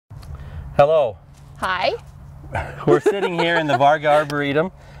Hello. Hi. We're sitting here in the Varga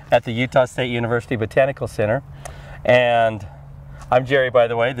Arboretum at the Utah State University Botanical Center. And I'm Jerry, by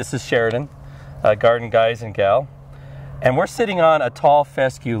the way. This is Sheriden, garden guys and gal. And we're sitting on a tall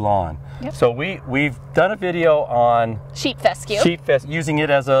fescue lawn. Yep. So we've done a video on Sheep fescue. Using it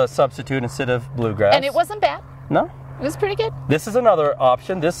as a substitute instead of bluegrass. And it wasn't bad. No? It was pretty good. This is another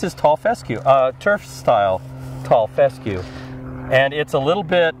option. This is tall fescue, turf style tall fescue. And it's a little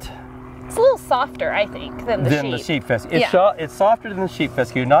bit... It's a little softer, I think, than the sheep fescue. Yeah. It's softer than the sheep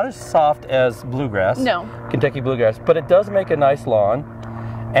fescue. Not as soft as bluegrass. No. Kentucky bluegrass. But it does make a nice lawn.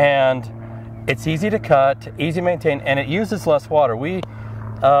 And it's easy to cut, easy to maintain, and it uses less water. We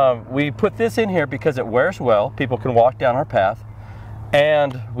put this in here because it wears well. People can walk down our path.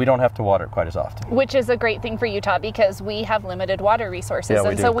 And we don't have to water it quite as often. Which is a great thing for Utah because we have limited water resources. Yeah,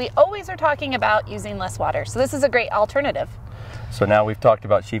 and so we always are talking about using less water. So this is a great alternative. So now we've talked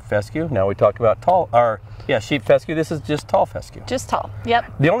about sheep fescue. Now we talked about sheep fescue. This is just tall fescue. Just tall, yep.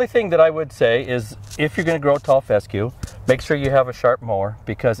 The only thing that I would say is if you're going to grow tall fescue, make sure you have a sharp mower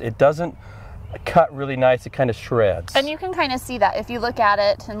because it doesn't cut really nice. It kind of shreds. And you can kind of see that. If you look at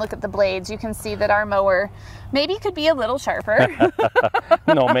it and look at the blades, you can see that our mower maybe could be a little sharper.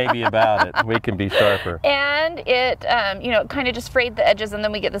 No, maybe about it. We can be sharper. And it, kind of just frayed the edges, and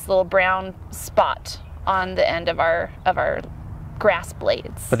then we get this little brown spot on the end of our grass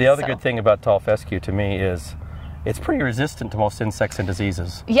blades. But the other good thing about tall fescue to me is it's pretty resistant to most insects and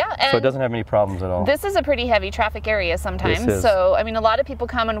diseases. Yeah. And so it doesn't have any problems at all. This is a pretty heavy traffic area sometimes. This is. So, I mean, a lot of people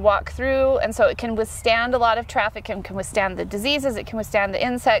come and walk through, and so it can withstand a lot of traffic and can withstand the diseases, it can withstand the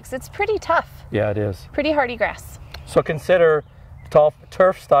insects. It's pretty tough. Yeah, it is. Pretty hardy grass. So consider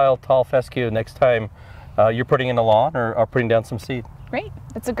turf style tall fescue next time you're putting in a lawn or putting down some seed. Right.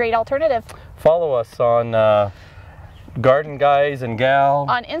 It's a great alternative. Follow us on Garden Guys and Gal.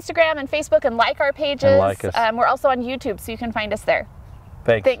 On Instagram and Facebook, and like our pages. And like us. We're also on YouTube, so you can find us there.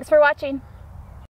 Thanks. Thanks for watching.